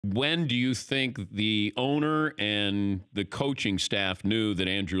when do you think the owner and the coaching staff knew that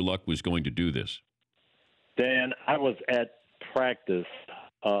Andrew Luck was going to do this? Dan, I was at practice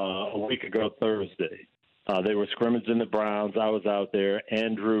a week ago Thursday. They were scrimmaging the Browns. I was out there.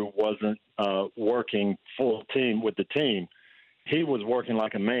 Andrew wasn't working full team with the team. He was working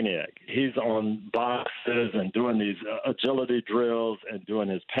like a maniac. He's on boxes and doing these agility drills and doing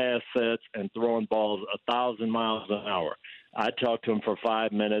his pass sets and throwing balls 1,000 miles an hour. I talked to him for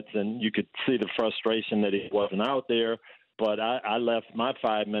 5 minutes, and you could see the frustration that he wasn't out there. But I left my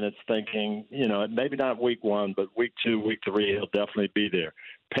 5 minutes thinking, maybe not week 1, but week 2, week 3, he'll definitely be there.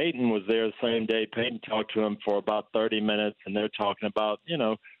 Peyton was there the same day. Peyton talked to him for about 30 minutes, and they're talking about,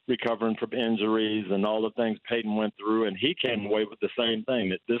 recovering from injuries and all the things Peyton went through, and he came away with the same thing,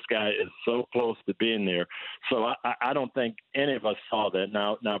 that this guy is so close to being there. So I don't think any of us saw that.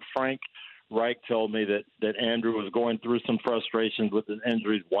 Now Frank Reich told me that Andrew was going through some frustrations with his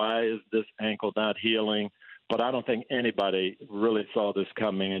injuries. Why is this ankle not healing? But I don't think anybody really saw this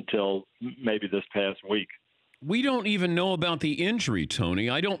coming until maybe this past week. We don't even know about the injury, Tony.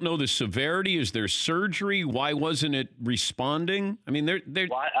 I don't know the severity. Is there surgery? Why wasn't it responding? I mean,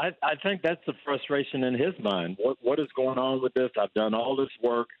 Well, I think that's the frustration in his mind. What is going on with this? I've done all this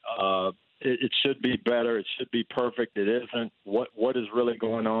work. It should be better. It should be perfect. It isn't. What is really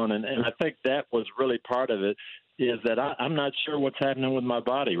going on? And I think that was really part of it, is that I'm not sure what's happening with my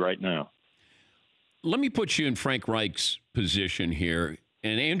body right now. Let me put you in Frank Reich's position here.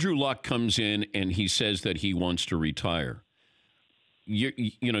 And Andrew Luck comes in and he says that he wants to retire.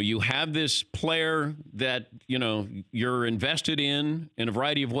 You have this player that, you're invested in a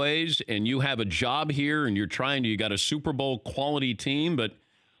variety of ways, and you have a job here, and you got a Super Bowl quality team. But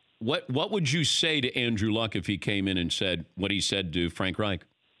what would you say to Andrew Luck if he came in and said what he said to Frank Reich?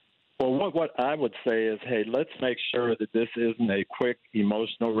 Well, what I would say is, hey, let's make sure that this isn't a quick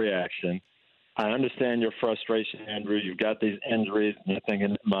emotional reaction. I understand your frustration, Andrew. You've got these injuries, and you're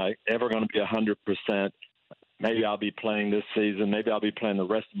thinking, am I ever going to be 100%? Maybe I'll be playing this season. Maybe I'll be playing the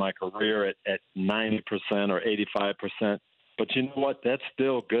rest of my career at 90% or 85%. But you know what? That's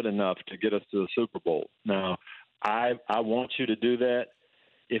still good enough to get us to the Super Bowl. Now, I want you to do that.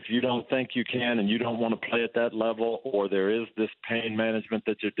 If you don't think you can and you don't want to play at that level, or there is this pain management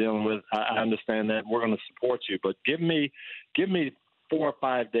that you're dealing with, I understand that. We're going to support you. But give me 4 or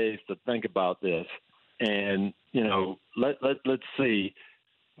 5 days to think about this, and let's see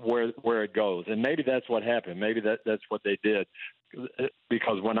where it goes. And maybe that's what happened. Maybe that's what they did,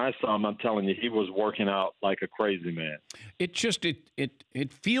 because when I saw him, I'm telling you, he was working out like a crazy man. It just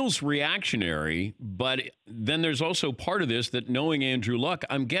it feels reactionary, but then there's also part of this that, knowing Andrew Luck,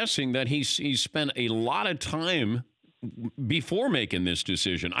 I'm guessing that he's spent a lot of time before making this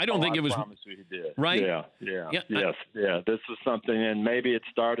decision. I don't think it was. I promise you he did. Right? Yeah. This is something, and maybe it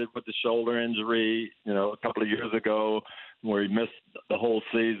started with the shoulder injury, a couple of years ago, where he missed the whole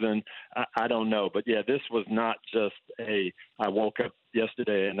season. I don't know, but yeah, this was not just I woke up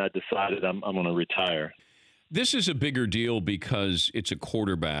yesterday and I decided I'm going to retire. This is a bigger deal because it's a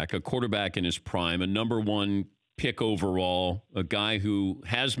quarterback in his prime, a number 1 pick overall, a guy who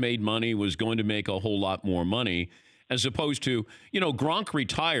has made money, was going to make a whole lot more money. As opposed to, Gronk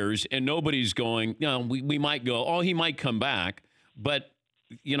retires and nobody's going, we might go, oh, he might come back. But,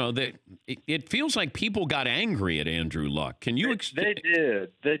 it feels like people got angry at Andrew Luck. Can you They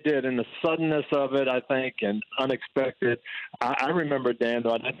did. They did. And the suddenness of it, I think, and unexpected. I remember, Dan,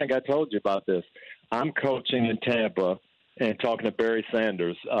 though, and I think I told you about this. I'm coaching in Tampa and talking to Barry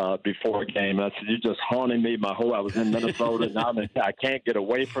Sanders before a game. And I said, you're just haunting me I was in Minnesota. Now I can't get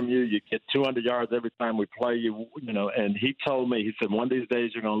away from you. You get 200 yards every time we play you, And he told me, he said, one of these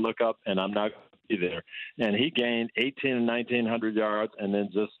days you're going to look up and I'm not going to be there. And he gained 1,800 and 1,900 yards and then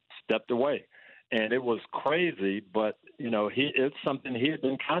just stepped away. And it was crazy, but, it's something he had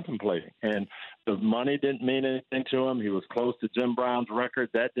been contemplating. And the money didn't mean anything to him. He was close to Jim Brown's record.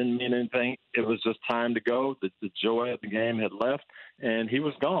 That didn't mean anything. It was just time to go. The joy of the game had left, and he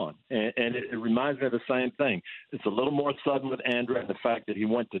was gone. And it reminds me of the same thing. It's a little more sudden with Andrew, and the fact that he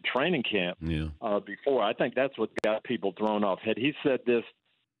went to training camp before. I think that's what got people thrown off. Had he said this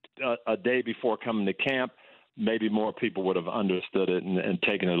a day before coming to camp, maybe more people would have understood it and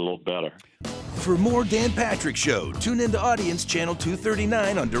taken it a little better. For more Dan Patrick Show, tune into Audience Channel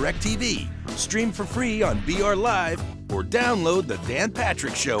 239 on DirecTV. Stream for free on BR Live or download the Dan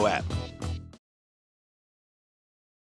Patrick Show app.